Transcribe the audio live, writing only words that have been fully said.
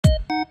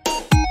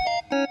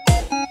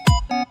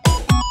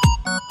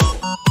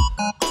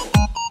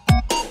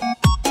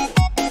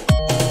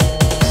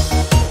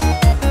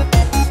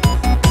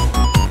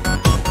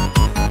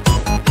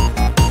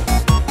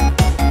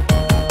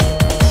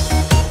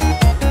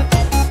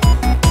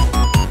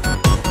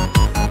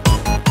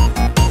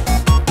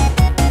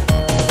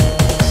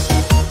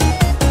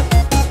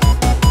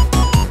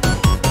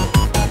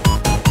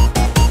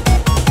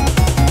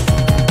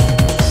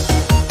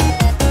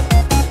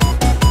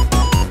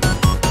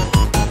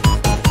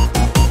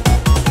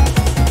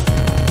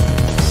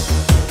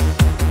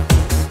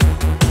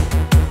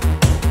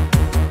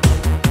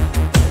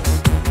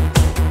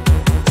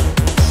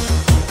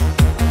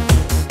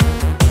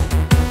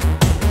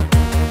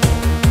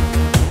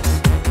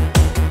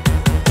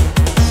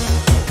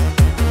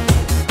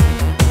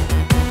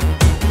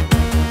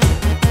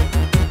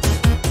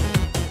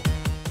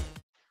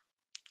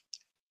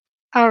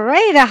All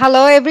right.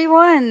 Hello,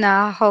 everyone.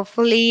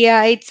 Hopefully,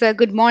 it's a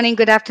good morning,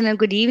 good afternoon,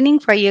 good evening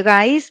for you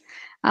guys,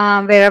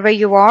 wherever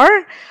you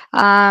are.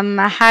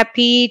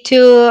 Happy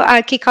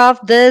to kick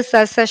off this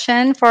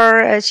session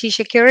for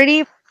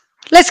security.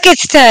 Let's get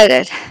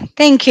started.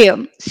 Thank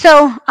you.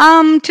 So,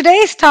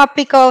 today's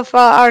topic of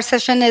our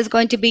session is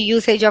going to be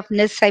usage of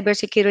NIST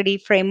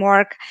Cybersecurity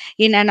Framework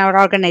in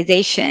our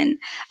organization.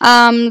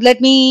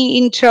 Let me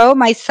intro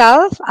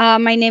myself.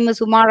 My name is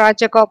Uma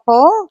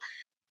Rajagopal.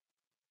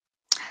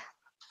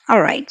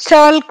 All right, so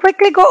I'll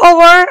quickly go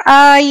over.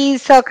 I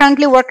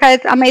currently work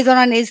as Amazon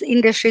and is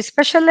industry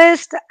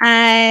specialist,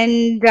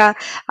 and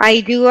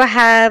I do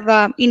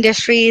have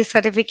industry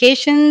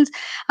certifications.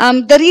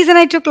 The reason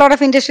I took a lot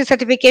of industry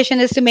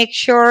certification is to make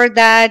sure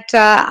that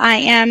I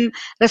am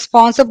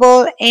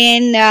responsible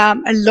in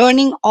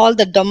learning all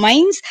the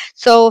domains.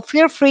 So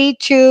feel free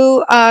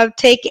to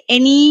take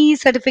any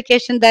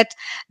certification that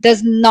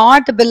does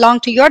not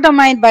belong to your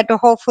domain, but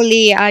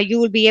hopefully you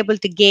will be able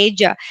to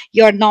gauge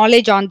your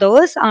knowledge on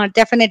those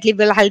definitely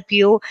will help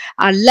you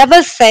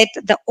level set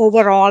the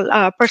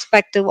overall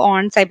perspective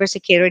on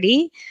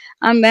cybersecurity.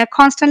 I'm a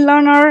constant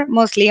learner,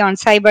 mostly on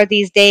cyber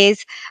these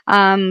days,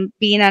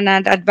 being on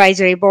an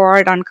advisory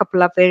board on a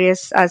couple of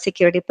various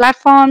security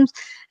platforms.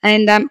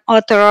 And I'm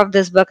author of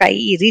this book.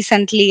 I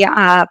recently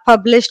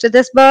published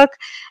this book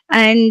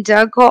and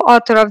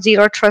co-author of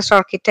Zero Trust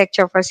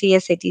Architecture for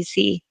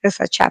CSATC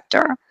research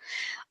chapter.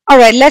 All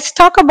right, let's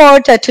talk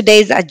about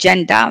today's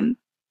agenda.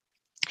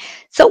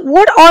 So,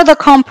 what are the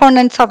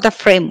components of the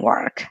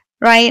framework,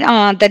 right?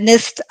 On the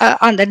NIST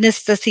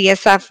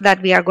CSF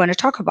that we are going to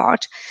talk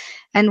about,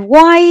 and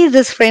why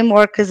this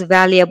framework is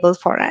valuable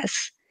for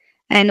us,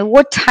 and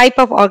what type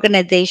of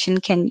organization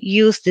can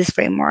use this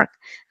framework.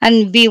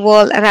 And we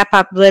will wrap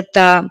up with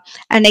an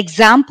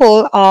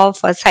example of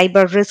a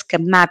cyber risk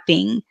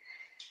mapping.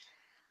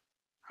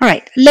 All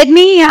right, let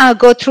me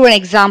go through an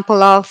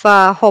example of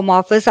home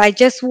office. I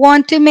just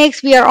want to make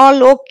we are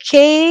all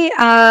okay.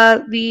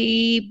 I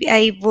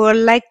would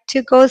like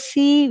to go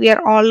see. We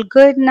are all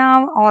good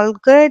now. All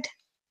good.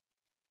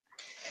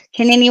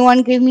 Can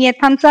anyone give me a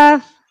thumbs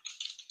up?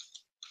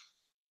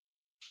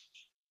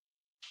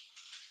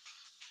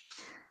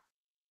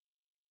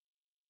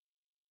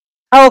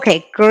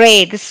 Okay,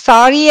 great.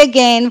 Sorry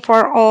again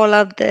for all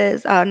of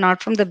this.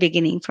 Not from the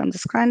beginning, from the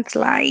current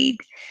slide.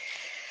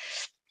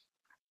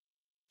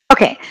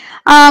 Okay.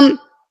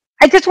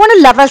 I just want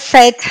to level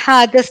set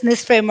this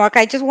NIST framework.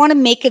 I just want to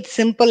make it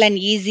simple and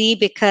easy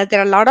because there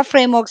are a lot of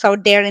frameworks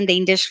out there in the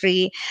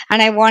industry,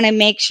 and I want to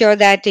make sure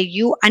that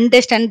you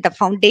understand the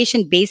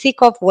foundation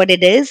basic of what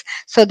it is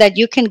so that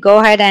you can go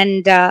ahead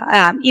and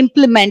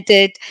implement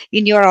it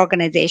in your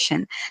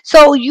organization.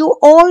 So you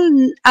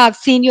all have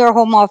seen your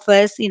home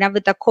office,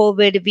 with the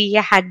COVID, we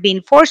had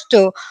been forced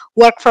to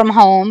work from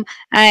home.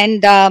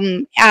 And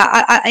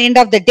end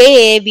of the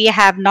day, we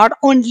have not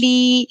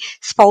only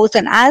spouse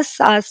and us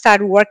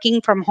start working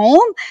from home,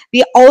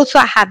 we also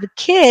have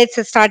kids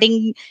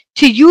starting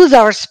to use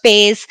our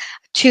space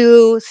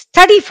to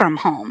study from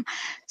home.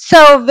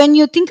 So when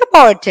you think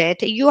about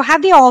it, you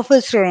have the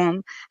office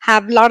room,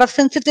 have a lot of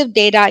sensitive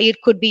data. It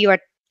could be your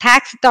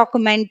tax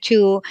document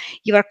to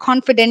your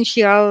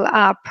confidential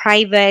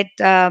private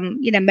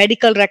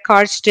medical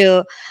records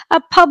to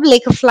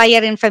public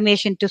flyer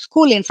information to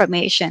school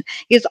information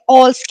is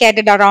all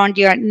scattered around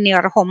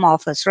your home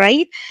office,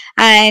 right?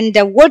 And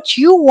what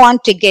you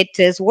want to get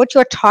is what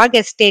your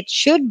target state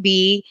should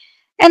be,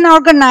 an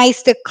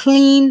organized,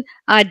 clean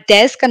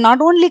desk. And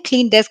not only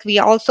clean desk, we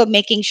are also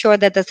making sure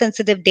that the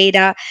sensitive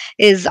data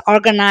is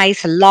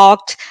organized,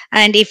 locked,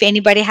 and if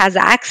anybody has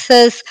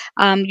access,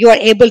 you are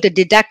able to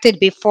detect it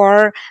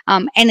before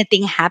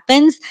anything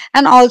happens.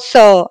 And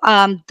also,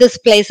 this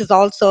place is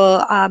also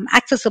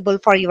accessible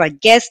for your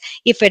guests.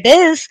 If it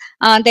is,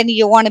 then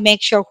you want to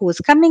make sure who's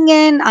coming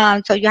in,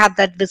 so you have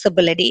that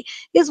visibility.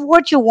 Is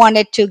what you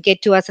wanted to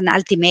get to as an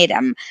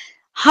ultimatum.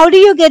 How do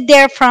you get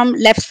there from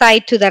left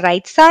side to the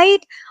right side?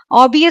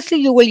 Obviously,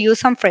 you will use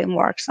some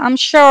frameworks. I'm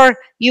sure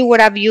you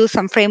would have used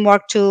some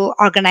framework to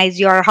organize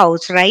your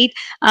house, right?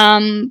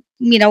 One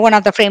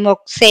of the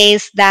frameworks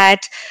says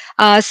that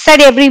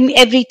set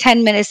every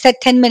 10 minutes, set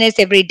 10 minutes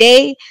every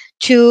day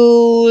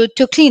to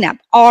clean up.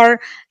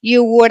 Or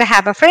you would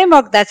have a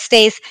framework that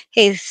stays,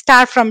 hey,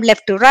 start from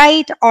left to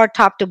right or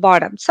top to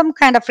bottom. Some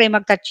kind of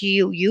framework that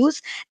you use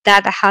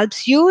that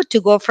helps you to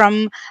go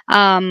from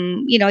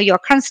your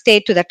current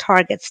state to the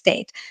target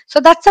state. So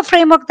that's a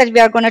framework that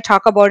we are going to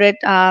talk about it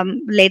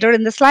later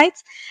in the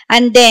slides.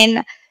 And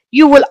then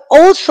you will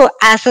also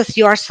assess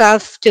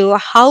yourself to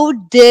how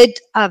did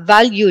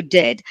value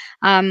did.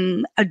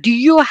 Do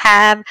you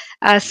have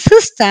a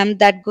system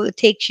that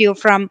takes you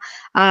from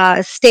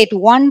state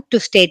 1 to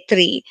state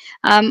 3?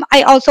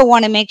 I also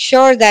want to make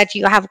sure that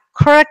you have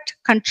correct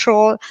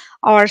control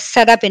or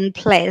setup in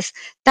place.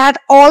 That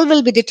all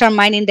will be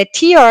determined in the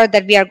tier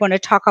that we are going to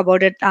talk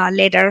about it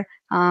later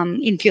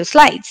in few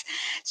slides.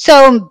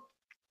 So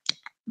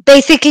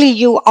Basically,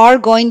 you are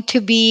going to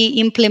be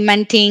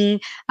implementing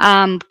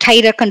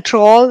tighter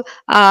control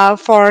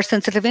for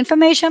sensitive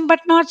information, but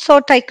not so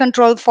tight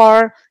control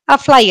for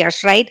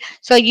flyers, right?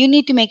 So you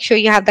need to make sure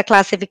you have the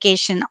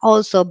classification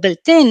also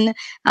built in,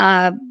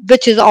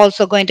 which is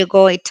also going to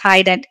go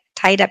tied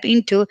up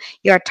into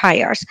your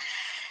tires.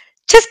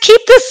 Just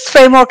keep this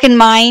framework in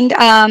mind.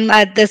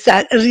 This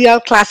real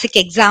classic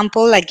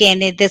example.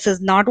 Again, this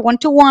is not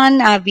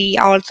one-to-one. We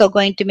are also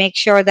going to make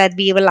sure that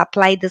we will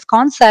apply this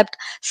concept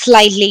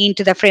slightly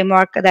into the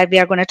framework that we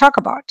are going to talk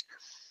about.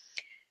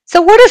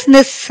 So what is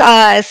NIST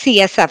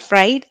CSF,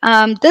 right?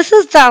 This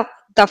is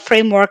the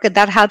framework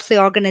that helps the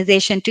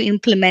organization to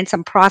implement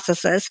some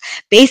processes,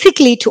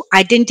 basically to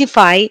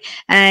identify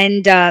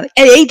and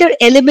either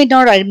eliminate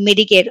or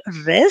mitigate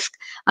risk.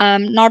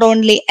 Not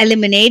only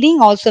eliminating,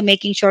 also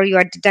making sure you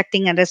are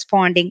detecting and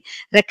responding,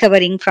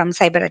 recovering from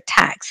cyber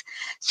attacks.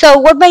 So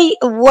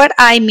what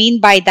I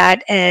mean by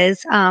that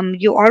is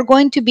you are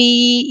going to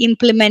be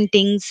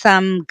implementing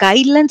some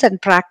guidelines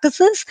and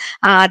practices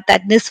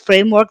that this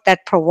framework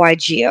that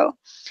provides you.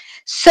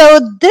 So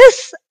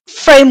this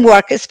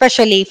framework,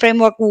 especially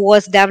framework,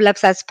 was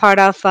developed as part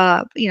of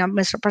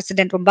Mr.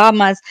 President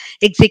Obama's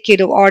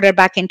executive order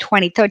back in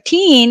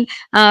 2013,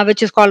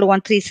 which is called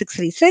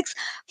 13636,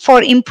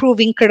 for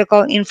improving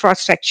critical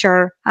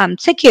infrastructure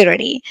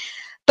security.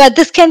 But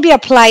this can be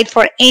applied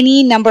for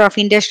any number of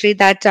industry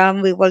that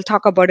we will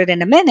talk about it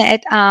in a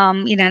minute.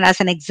 As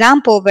an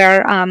example,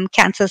 where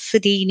Kansas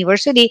City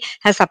University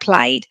has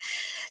applied.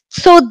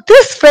 So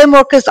this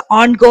framework is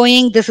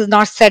ongoing. This is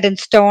not set in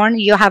stone.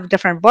 You have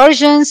different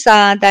versions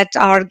that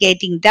are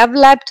getting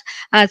developed.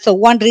 So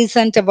one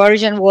recent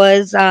version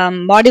was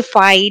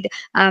modified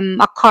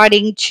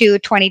according to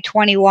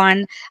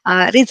 2021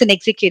 recent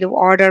executive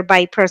order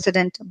by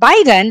President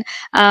Biden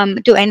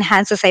to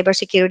enhance the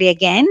cybersecurity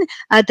again.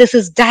 This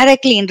is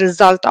directly in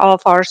result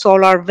of our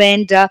solar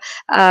wind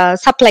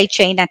supply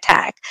chain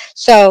attack.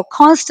 So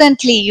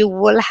constantly you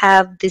will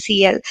have the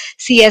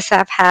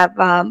CSF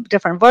have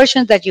different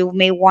versions that you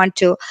may want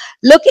to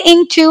look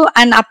into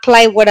and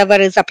apply whatever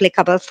is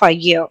applicable for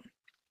you.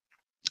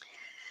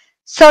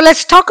 So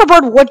let's talk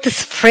about what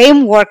this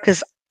framework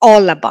is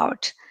all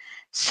about.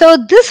 So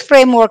this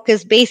framework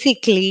is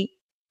basically,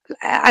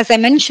 as I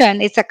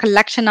mentioned, it's a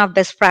collection of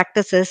best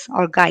practices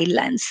or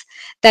guidelines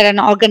that an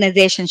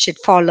organization should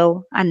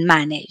follow and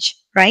manage,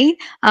 right?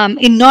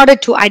 In order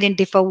to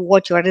identify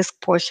what your risk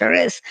posture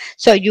is.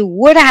 So you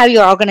would have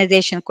your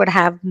organization could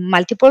have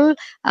multiple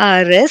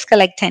risk,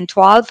 like 10,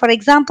 12, for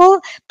example,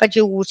 but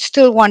you would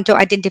still want to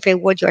identify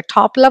what your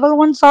top level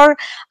ones are,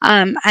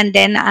 and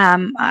then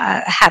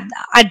have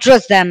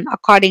address them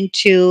according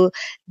to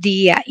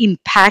the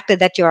impact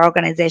that your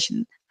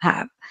organization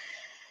have.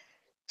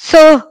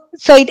 So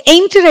it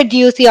aimed to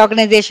reduce the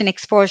organization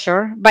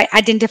exposure by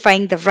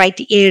identifying the right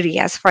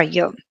areas for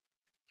you.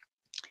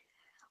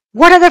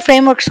 What other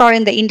frameworks are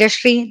in the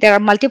industry? There are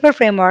multiple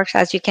frameworks,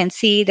 as you can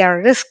see. There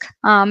are risk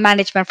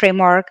management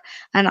framework,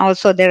 and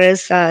also there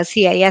is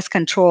CIS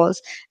controls,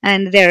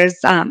 and there is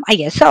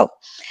ISO.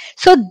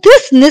 So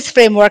this NIST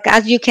framework,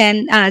 as you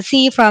can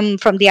see from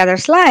the other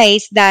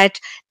slides, that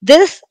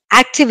this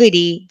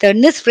activity, the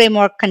NIST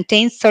framework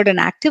contains certain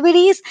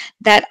activities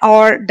that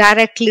are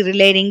directly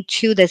relating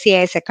to the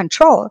CIS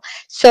control.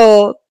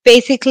 So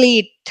basically,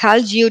 it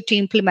tells you to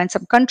implement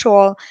some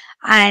control,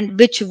 and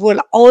which will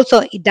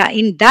also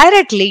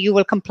indirectly you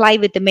will comply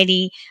with the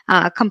many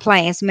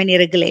compliance, many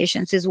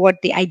regulations is what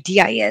the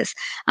idea is.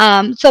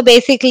 So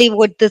basically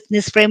what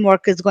this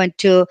framework is going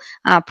to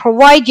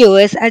provide you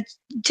is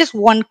just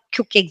one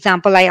quick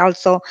example I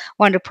also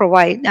want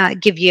to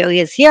give you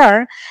is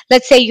here.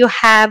 Let's say you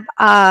have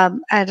a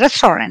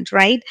restaurant,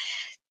 right?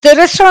 The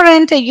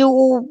restaurant,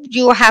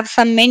 you have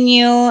some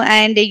menu,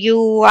 and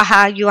you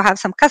have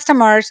some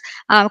customers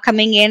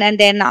coming in, and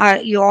then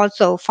you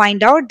also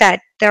find out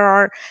that there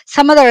are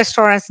some other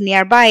restaurants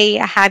nearby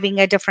having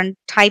a different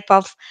type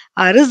of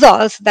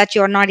results that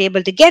you're not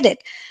able to get it.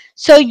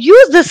 So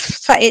use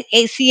this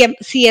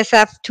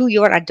CSF to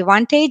your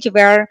advantage,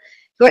 where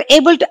you're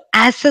able to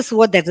assess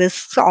what the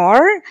risks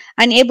are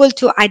and able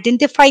to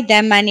identify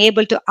them and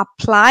able to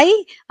apply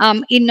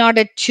in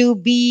order to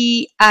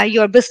be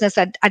your business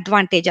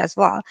advantage as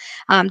well.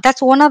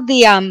 That's one of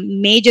the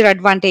major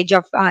advantage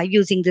of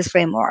using these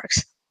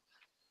frameworks.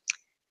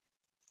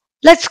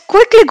 Let's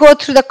quickly go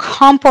through the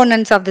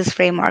components of this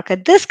framework.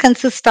 This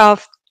consists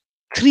of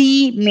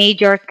three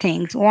major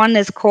things. One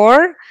is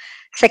core,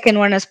 second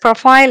one is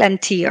profile, and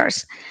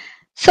tiers.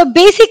 So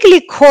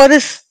basically, core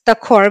is the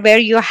core where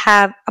you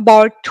have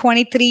about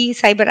 23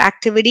 cyber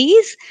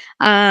activities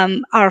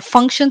or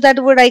functions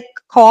that would I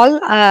call,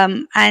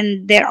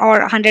 and there are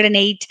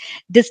 108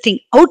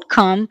 distinct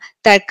outcome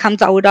that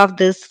comes out of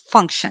these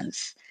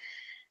functions.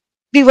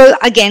 We will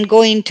again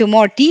go into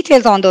more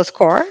details on those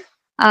core.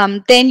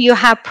 Then you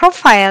have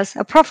profiles.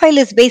 A profile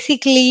is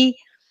basically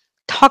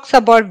talks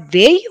about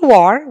where you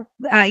are,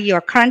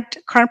 your current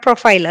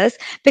profile is,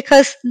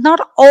 because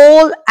not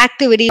all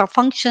activities or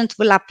functions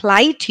will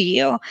apply to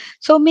you.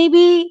 So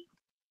maybe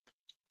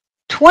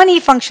 20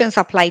 functions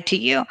apply to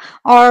you,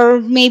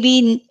 or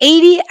maybe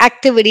 80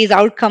 activities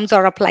outcomes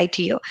are applied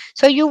to you.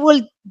 So you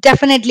will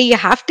definitely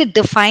have to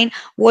define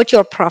what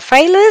your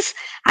profile is,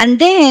 and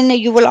then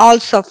you will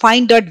also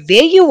find out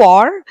where you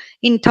are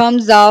in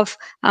terms of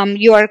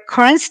your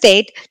current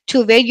state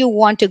to where you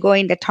want to go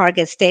in the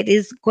target state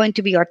is going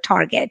to be your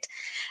target.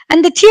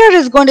 And the tier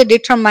is going to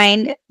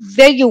determine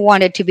where you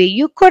want it to be.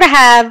 You could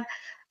have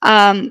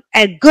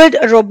a good,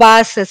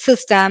 robust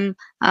system,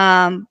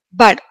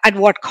 but at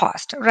what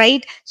cost,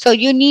 right? So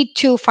you need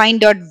to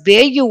find out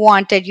where you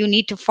want it. You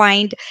need to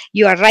find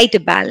your right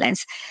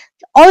balance.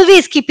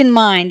 Always keep in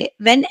mind,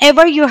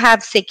 whenever you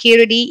have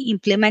security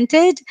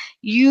implemented,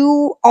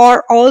 you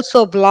are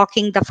also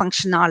blocking the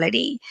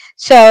functionality.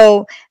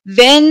 So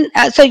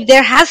so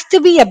there has to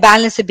be a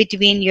balance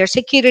between your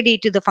security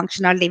to the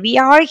functionality. We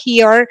are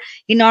here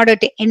in order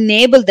to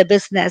enable the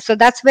business. So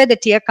that's where the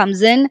tier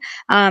comes in,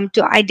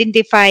 to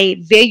identify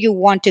where you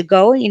want to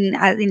go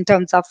in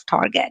terms of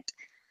target.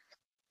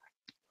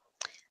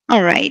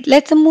 All right,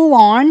 let's move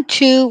on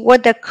to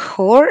what the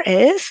core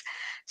is.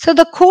 So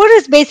the core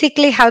is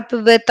basically help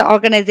with the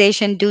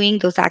organization doing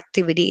those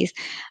activities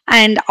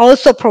and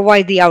also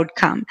provide the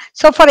outcome.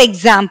 So for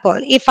example,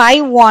 if I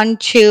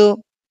want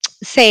to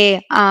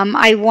say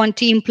I want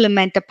to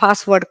implement a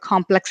password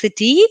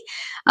complexity,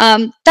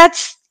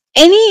 that's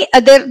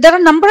there are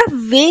a number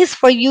of ways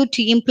for you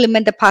to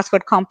implement the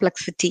password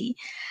complexity.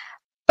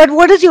 But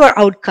what is your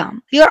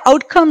outcome? Your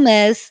outcome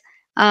is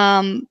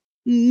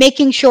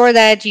making sure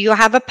that you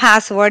have a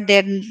password.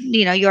 Then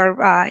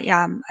your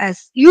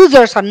as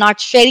users are not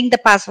sharing the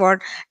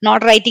password,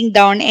 not writing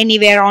down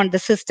anywhere on the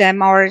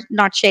system, or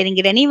not sharing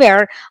it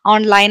anywhere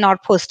online or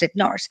post-it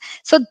notes.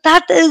 So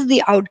that is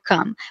the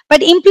outcome.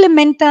 But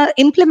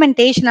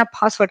implementation of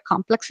password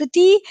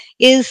complexity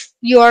is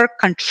your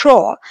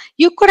control.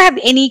 You could have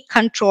any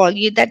control.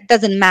 That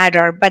doesn't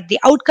matter. But the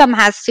outcome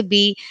has to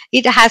be.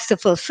 It has to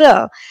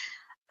fulfill.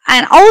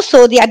 And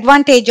also, the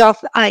advantage of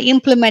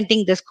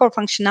implementing this core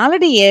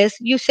functionality is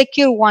you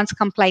secure once,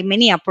 comply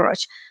many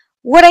approach.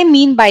 What I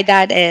mean by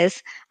that is,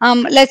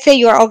 let's say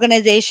your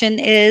organization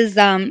is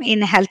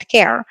in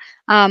healthcare,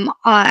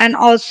 and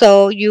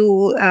also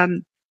you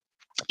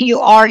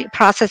are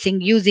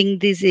processing using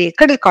these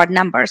credit card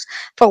numbers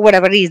for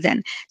whatever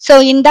reason. So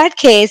in that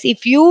case,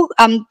 if you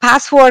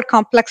password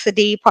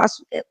complexity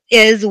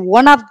is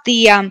one of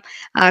the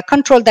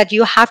control that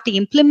you have to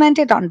implement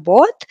it on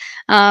both,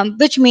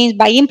 which means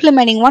by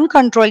implementing one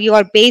control, you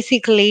are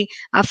basically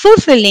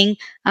fulfilling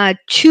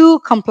two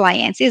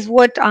compliance is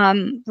what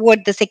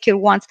the secure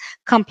once,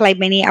 comply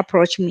many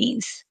approach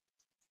means.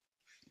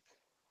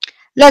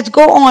 Let's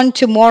go on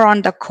to more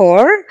on the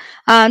core.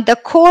 The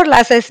core,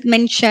 as I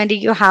mentioned,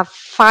 you have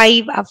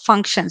five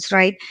functions,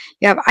 right?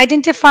 You have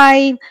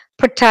identify,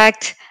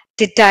 protect,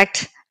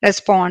 detect,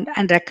 respond,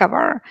 and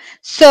recover.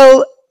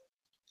 So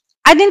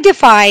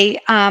identify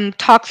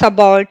talks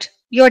about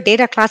your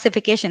data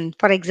classification.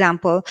 For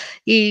example,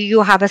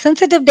 you have a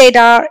sensitive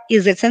data.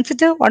 Is it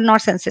sensitive or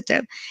not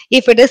sensitive?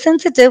 If it is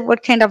sensitive,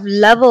 what kind of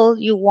level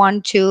you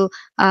want to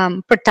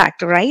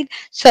protect, right?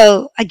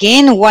 So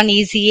again, one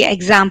easy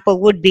example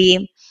would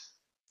be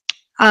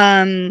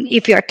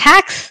if your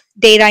tax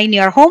data in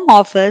your home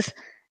office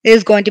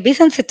is going to be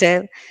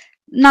sensitive,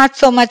 not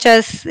so much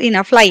as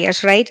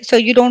flyers, right? So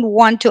you don't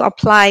want to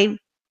apply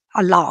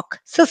a lock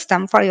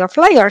system for your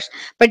flyers,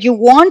 but you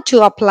want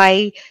to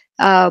apply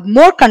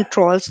more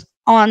controls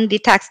on the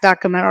tax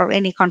document or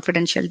any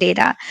confidential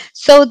data.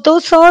 So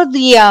those are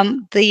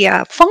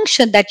the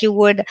function that you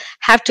would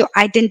have to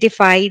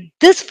identify.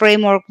 This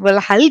framework will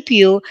help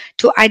you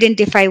to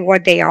identify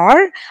what they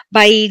are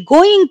by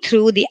going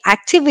through the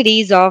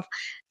activities of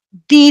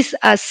these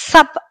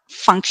sub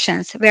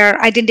functions, where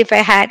identify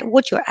had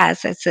what your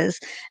assets is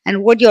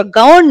and what your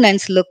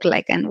governance look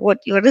like and what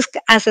your risk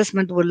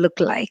assessment will look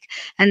like,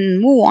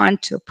 and move on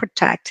to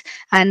protect.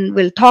 And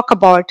we'll talk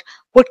about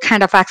what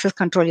kind of access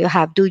control you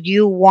have. Do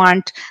you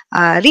want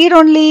read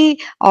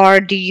only, or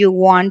do you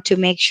want to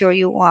make sure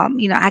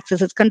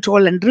access is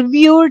controlled and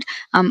reviewed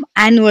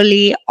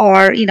annually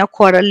or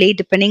quarterly,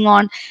 depending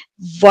on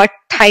what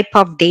type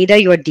of data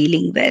you're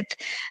dealing with.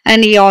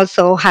 And you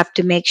also have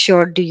to make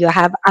sure, do you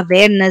have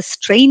awareness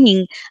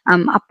training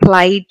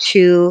applied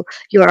to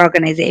your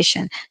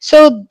organization?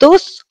 So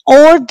those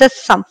are the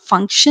some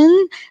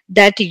function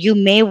that you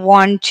may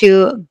want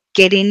to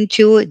get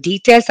into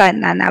details,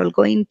 and I will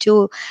go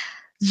into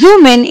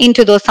zoom in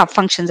into those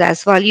subfunctions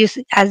as well.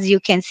 As you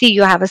can see,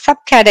 you have a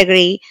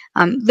subcategory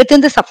within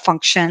the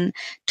subfunction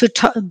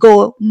to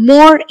go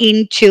more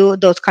into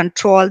those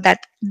control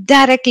that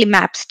directly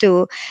maps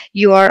to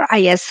your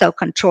ISO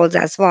controls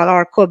as well,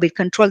 or COVID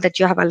control that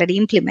you have already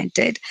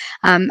implemented.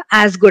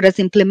 As good as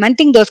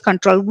implementing those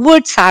control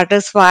would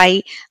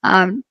satisfy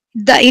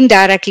the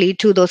indirectly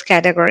to those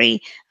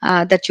category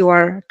that you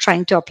are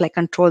trying to apply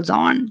controls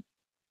on.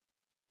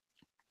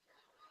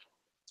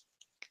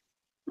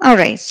 All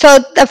right. So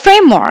the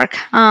framework,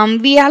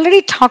 we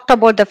already talked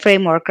about the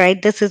framework, right?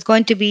 This is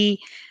going to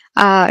be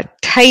a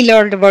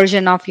tailored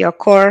version of your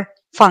core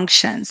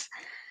functions.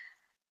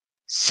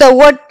 So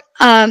what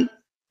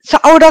So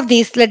out of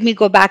these, let me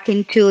go back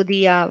into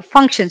the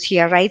functions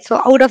here, right?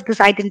 So out of this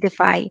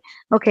identify,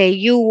 okay,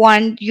 you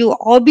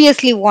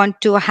obviously want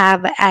to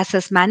have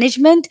access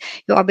management,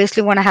 you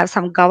obviously want to have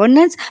some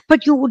governance,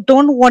 but you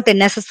don't want to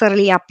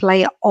necessarily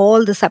apply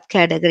all the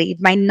subcategory.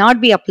 It might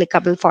not be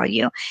applicable for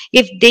you.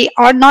 If they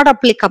are not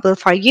applicable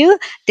for you,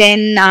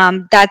 then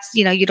that's,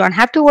 you don't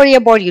have to worry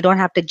about, you don't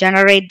have to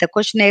generate the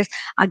questionnaires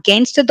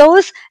against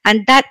those,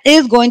 and that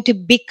is going to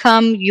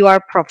become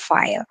your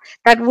profile.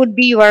 That would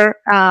be your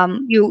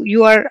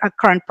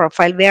current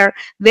profile, where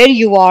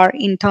you are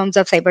in terms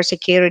of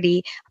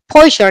cybersecurity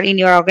posture in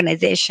your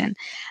organization.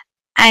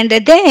 And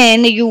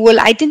then you will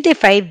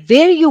identify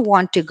where you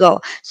want to go.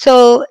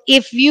 So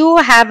if you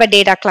have a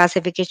data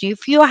classification,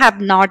 if you have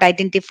not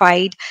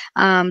identified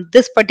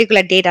this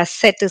particular data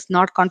set is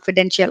not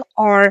confidential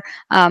or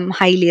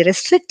highly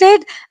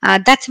restricted,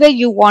 that's where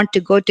you want to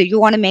go to. You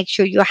want to make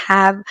sure you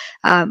have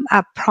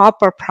a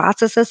proper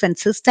processes and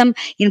system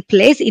in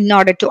place in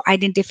order to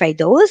identify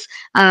those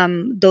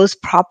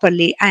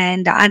properly,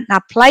 and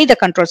apply the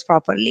controls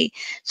properly.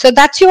 So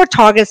that's your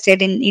target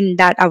state in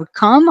that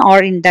outcome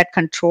or in that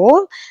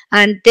control.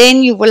 And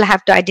then you will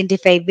have to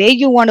identify where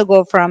you want to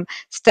go from,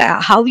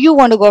 how you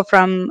want to go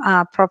from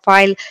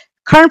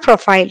current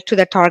profile to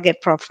the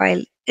target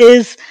profile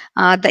is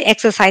the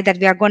exercise that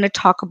we are going to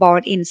talk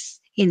about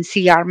in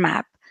CR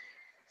map.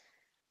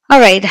 All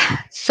right,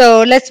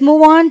 so let's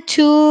move on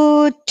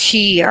to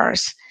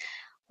tiers.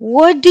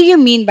 What do you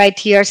mean by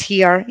tiers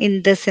here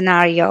in this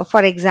scenario?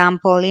 For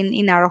example,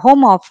 in our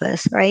home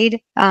office, right?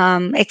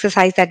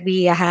 Exercise that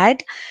we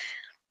had,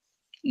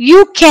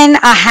 you can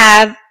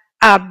have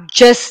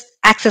just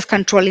access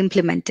control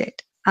implemented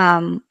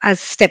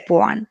as step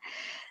one.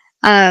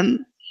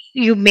 Um,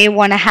 you may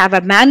want to have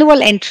a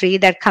manual entry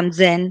that comes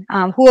in.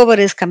 Whoever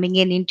is coming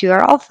in into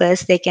your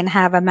office, they can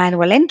have a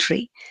manual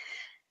entry.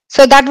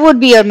 So that would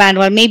be your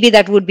manual. Maybe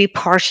that would be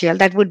partial.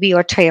 That would be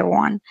your tier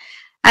one.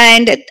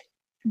 And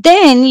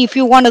then if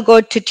you want to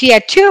go to tier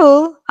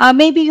two,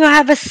 maybe you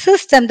have a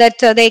system that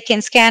they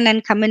can scan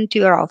and come into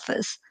your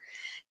office.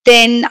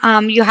 Then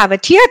you have a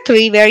tier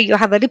three where you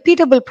have a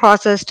repeatable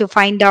process to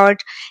find out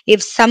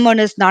if someone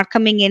is not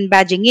coming in,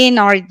 badging in,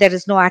 or there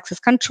is no access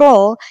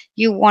control.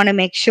 You want to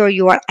make sure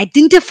you are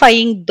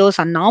identifying those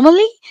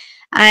anomaly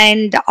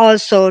and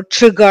also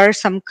trigger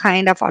some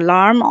kind of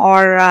alarm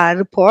or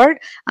report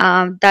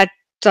that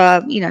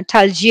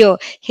tells you,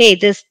 hey,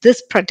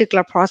 this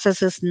particular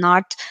process is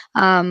not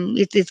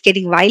it is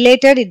getting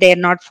violated, they're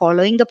not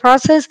following the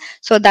process.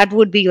 So that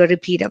would be your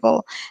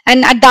repeatable.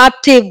 And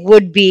adaptive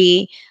would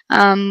be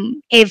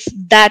if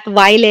that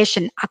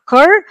violation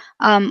occur,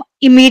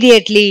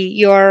 immediately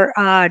your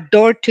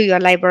door to your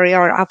library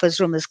or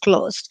office room is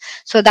closed.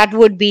 So that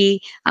would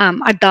be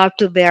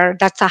adaptive, where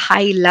that's a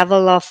high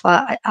level of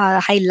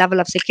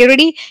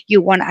security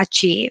you want to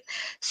achieve.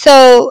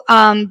 So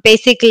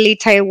basically,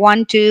 tier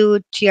one to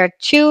tier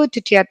two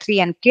to tier three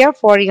and tier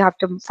four, you have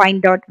to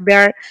find out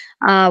where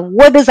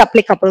what is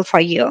applicable for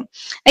you.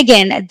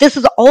 Again, this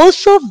is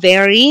also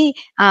very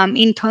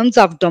in terms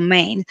of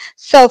domain.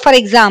 So, for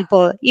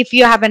example, if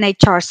you have an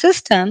HR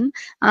system,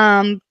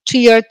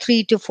 tier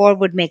three to four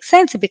would make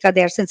sense because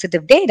they are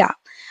sensitive data.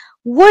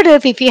 What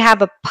if you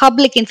have a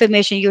public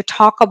information, you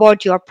talk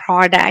about your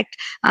product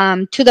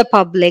to the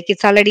public,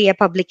 it's already a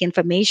public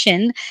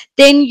information,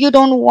 then you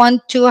don't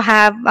want to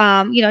have,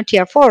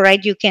 tier four,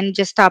 right? You can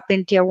just stop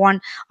in tier one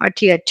or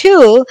tier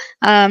two.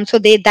 So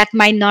that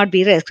might not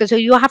be risk. So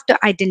you have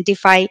to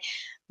identify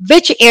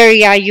which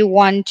area you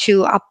want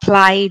to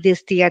apply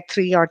this tier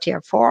three or tier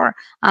four.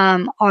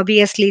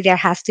 Obviously, there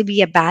has to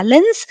be a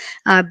balance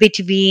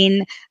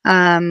between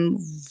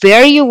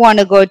where you want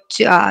to go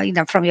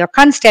to, from your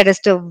current status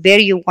to where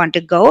you want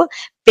to go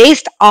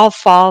based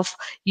off of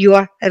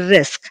your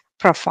risk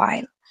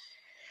profile.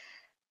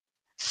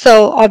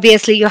 So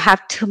obviously, you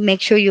have to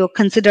make sure you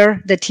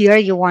consider the tier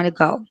you want to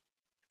go.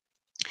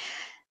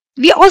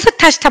 We also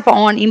touched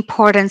upon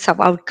importance of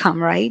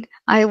outcome, right?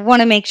 I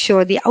want to make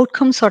sure the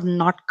outcomes are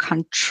not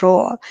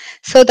control.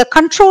 So the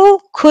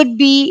control could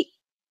be,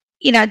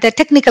 the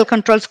technical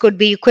controls could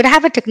be, you could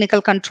have a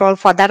technical control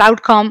for that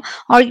outcome,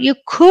 or you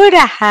could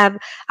have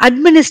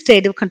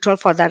administrative control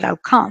for that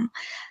outcome.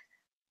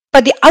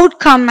 But the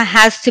outcome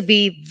has to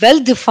be well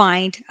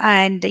defined,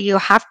 and you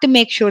have to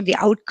make sure the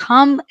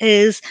outcome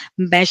is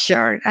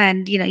measured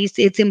and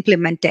it's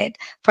implemented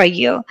for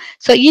you.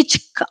 So each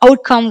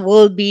outcome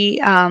will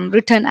be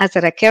written as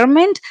a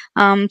requirement.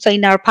 So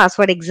in our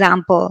password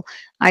example,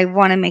 I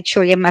want to make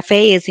sure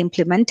MFA is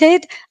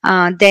implemented.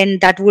 Then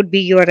that would be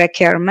your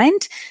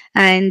requirement,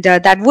 and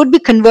that would be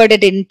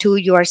converted into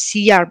your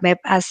CR map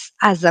as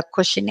a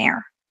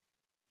questionnaire.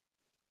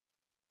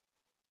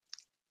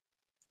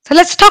 So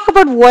let's talk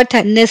about what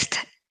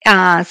NIST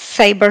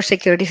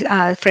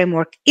cybersecurity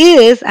framework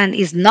is and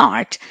is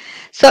not.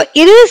 So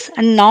it is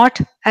not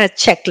a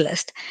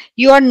checklist.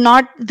 You are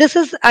not. This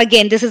is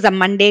again. This is a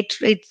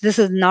mandatory. This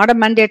is not a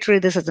mandatory.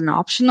 This is an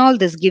optional.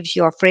 This gives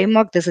you a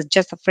framework. This is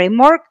just a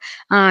framework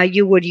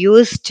you would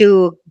use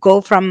to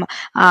go from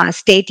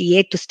state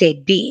A to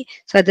state B.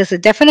 So this is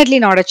definitely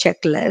not a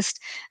checklist,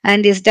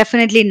 and is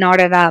definitely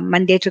not a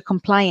mandatory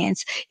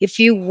compliance. If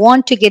you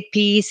want to get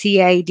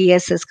PCI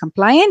DSS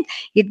compliant,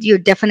 you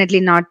definitely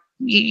not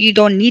you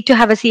don't need to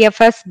have a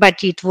CFS,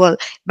 but it will,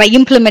 by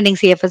implementing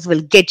CFS,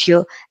 will get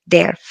you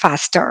there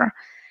faster.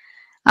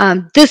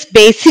 This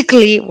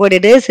basically what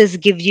it is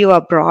give you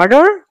a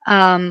broader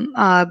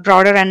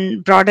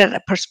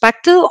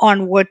perspective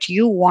on what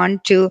you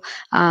want to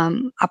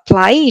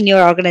apply in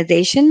your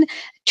organization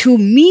to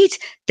meet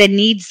the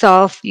needs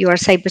of your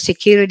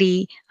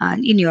cybersecurity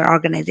in your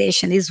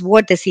organization is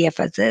what the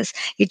CFS is.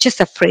 It's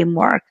just a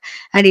framework,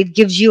 and it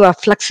gives you a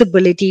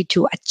flexibility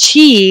to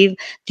achieve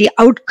the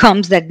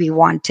outcomes that we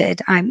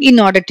wanted in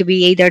order to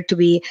be either to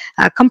be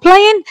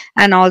compliant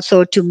and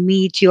also to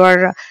meet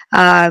your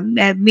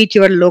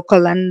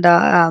local and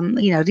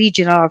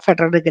regional or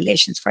federal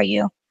regulations for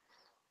you.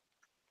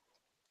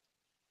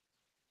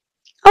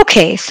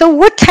 Okay, so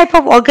what type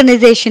of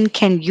organization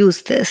can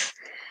use this?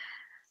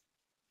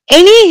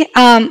 Any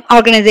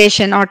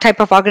organization or type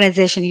of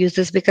organization use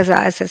this because,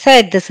 as I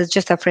said, this is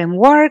just a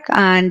framework,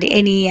 and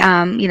any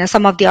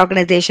some of the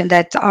organization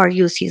that are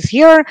used is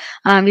here.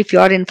 If you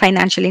are in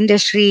financial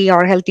industry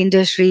or health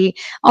industry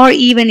or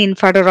even in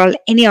federal,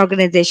 any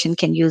organization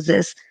can use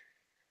this.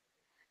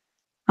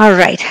 All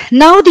right.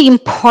 Now the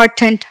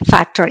important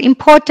factor.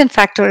 Important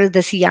factor is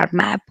the CR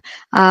map.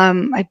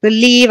 I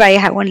believe I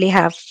only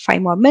have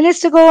 5 more minutes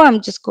to go. I'm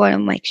just going to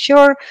make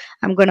sure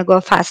I'm going to go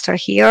faster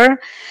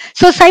here.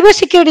 So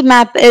cybersecurity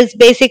map is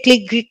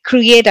basically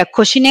create a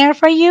questionnaire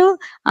for you.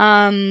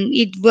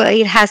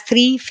 It has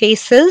 3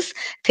 phases.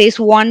 Phase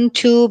 1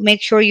 to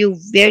make sure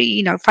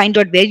find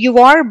out where you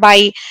are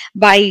by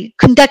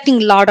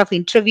conducting a lot of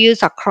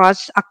interviews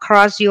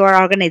across your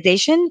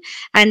organization,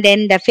 and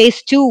then the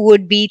phase 2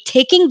 would be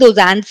taking those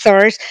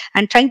answers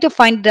and trying to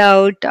find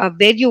out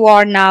where you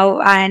are now,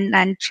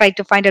 and try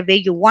to find out where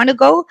you want to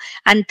go.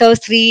 And phase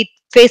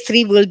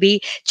 3 will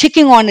be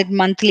checking on it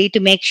monthly to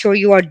make sure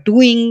you are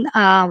doing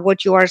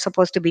what you are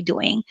supposed to be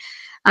doing,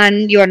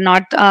 and you're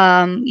not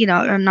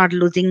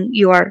losing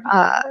your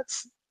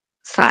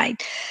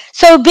side.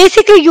 So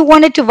basically, you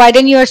wanted to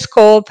widen your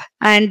scope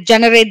and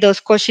generate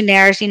those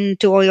questionnaires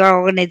into your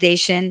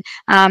organization.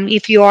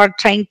 If you are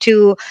trying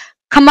to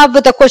come up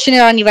with a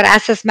questionnaire on your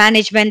assets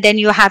management, then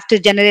you have to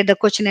generate the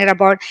questionnaire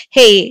about,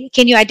 hey,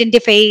 can you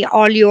identify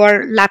all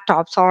your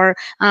laptops or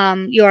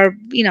your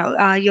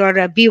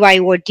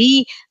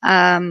BYOD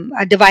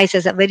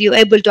devices? Were you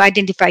able to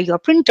identify your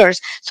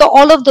printers? So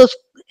all of those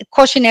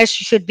questionnaires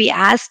should be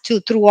asked to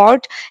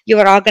throughout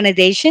your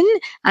organization,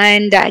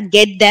 and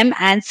get them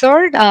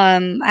answered,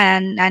 and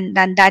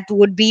that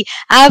would be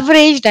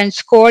averaged and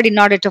scored in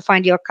order to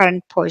find your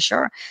current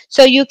posture.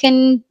 So you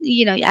can,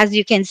 as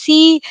you can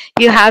see,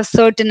 you have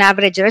certain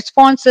average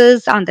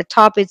responses. On the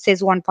top it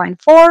says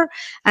 1.4,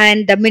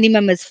 and the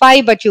minimum is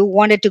 5, but you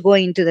wanted to go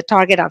into the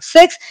target of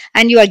 6,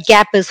 and your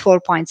gap is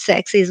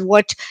 4.6 is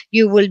what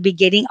you will be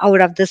getting out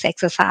of this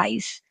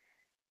exercise.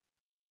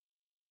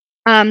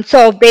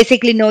 So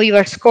basically know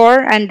your score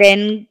and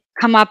then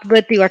come up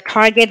with your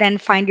target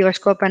and find your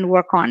scope and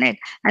work on it.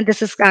 And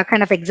this is a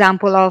kind of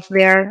example of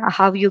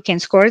how you can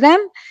score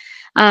them.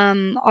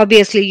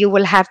 Obviously, you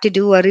will have to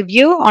do a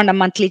review on a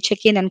monthly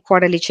check-in and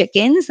quarterly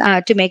check-ins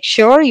to make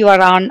sure you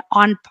are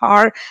on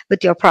par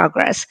with your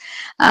progress.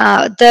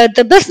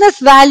 The business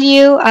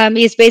value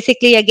is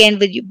basically,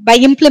 again, by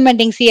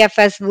implementing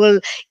CFS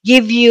will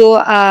give you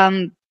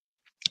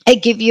I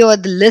give you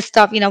the list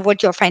of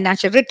what your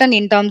financial return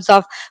in terms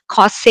of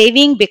cost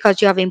saving,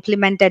 because you have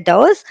implemented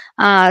those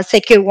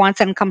secure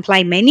ones and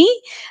comply many,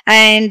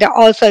 and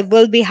also it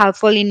will be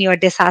helpful in your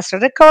disaster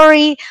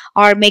recovery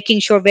or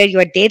making sure where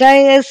your data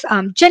is.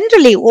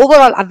 Generally,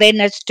 overall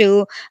awareness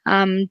to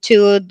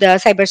the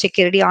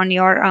cybersecurity on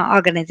your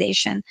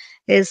organization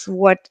is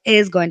what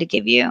is going to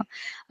give you.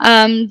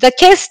 The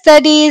case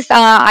studies,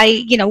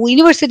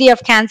 University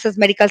of Kansas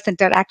Medical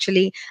Center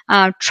actually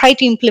try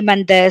to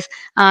implement this.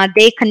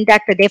 They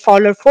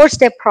followed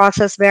 4-step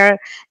process where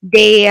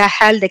they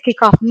held a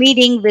kickoff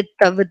meeting with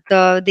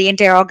the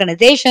entire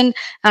organization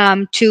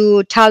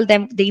to tell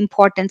them the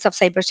importance of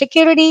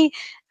cybersecurity,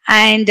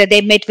 and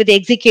they met with the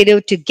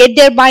executive to get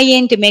their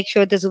buy-in to make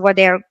sure this is what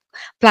they're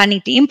planning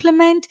to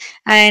implement,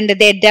 and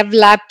they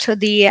developed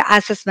the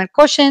assessment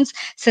questions,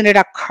 sent it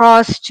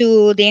across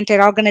to the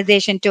entire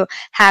organization to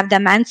have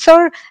them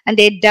answer, and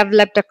they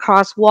developed a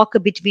crosswalk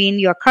between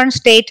your current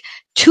state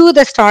to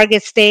the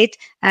target state,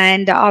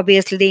 and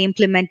obviously they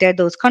implemented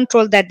those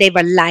controls that they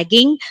were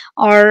lagging,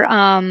 or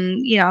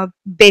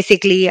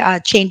basically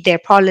change their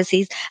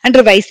policies and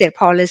revise their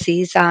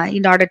policies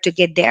in order to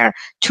get there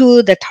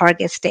to the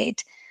target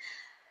state.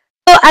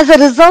 So as a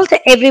result,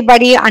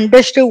 everybody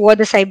understood what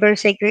the cyber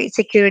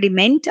security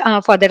meant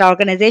for that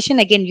organization.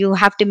 Again, you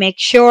have to make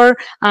sure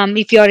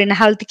if you're in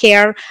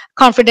healthcare,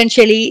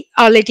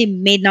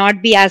 confidentiality may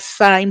not be as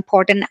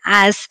important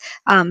as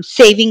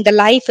saving the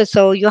life.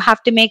 So you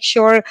have to make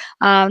sure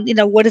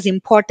what is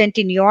important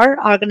in your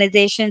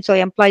organization. So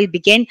employees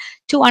begin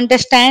to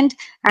understand,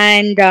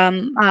 and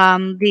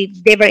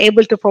they were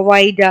able to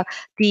provide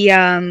they're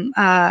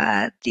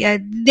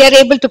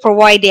able to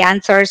provide the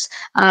answers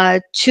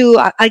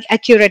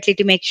accurately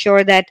to make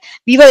sure that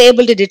we were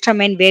able to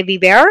determine where we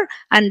were,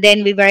 and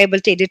then we were able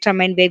to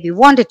determine where we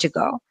wanted to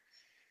go.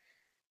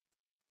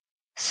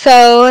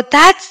 So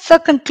that's the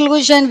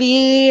conclusion.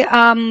 We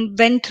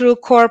went through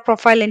core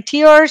profile and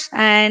tiers,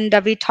 and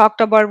we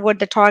talked about what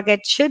the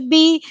target should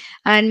be,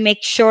 and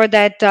make sure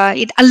that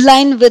it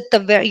aligned with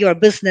where your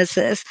business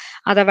is.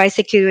 Otherwise,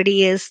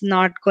 security is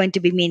not going to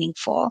be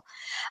meaningful.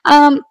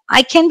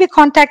 I can be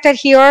contacted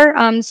here.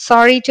 I'm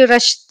sorry to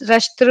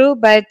rush through,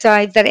 but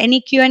if there are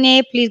any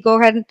Q&A, please go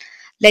ahead and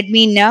let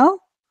me know.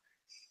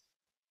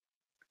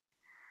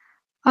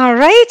 All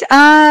right.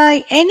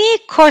 Any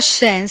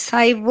questions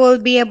I will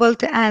be able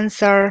to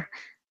answer.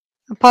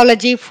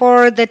 Apology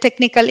for the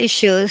technical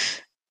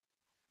issues.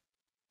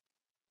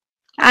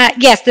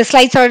 Yes, the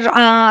slides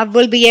are,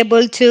 will be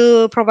able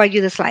to provide you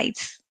the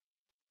slides.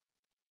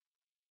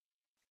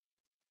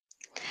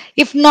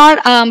 If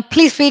not,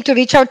 please feel to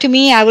reach out to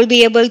me. I will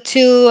be able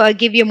to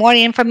give you more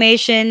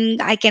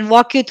information. I can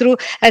walk you through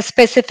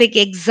specific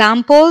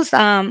examples.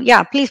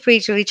 Yeah, please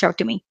feel to reach out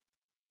to me.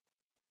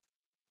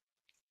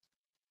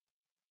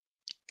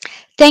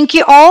 Thank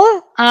you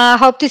all.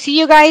 Hope to see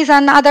you guys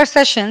on other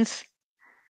sessions.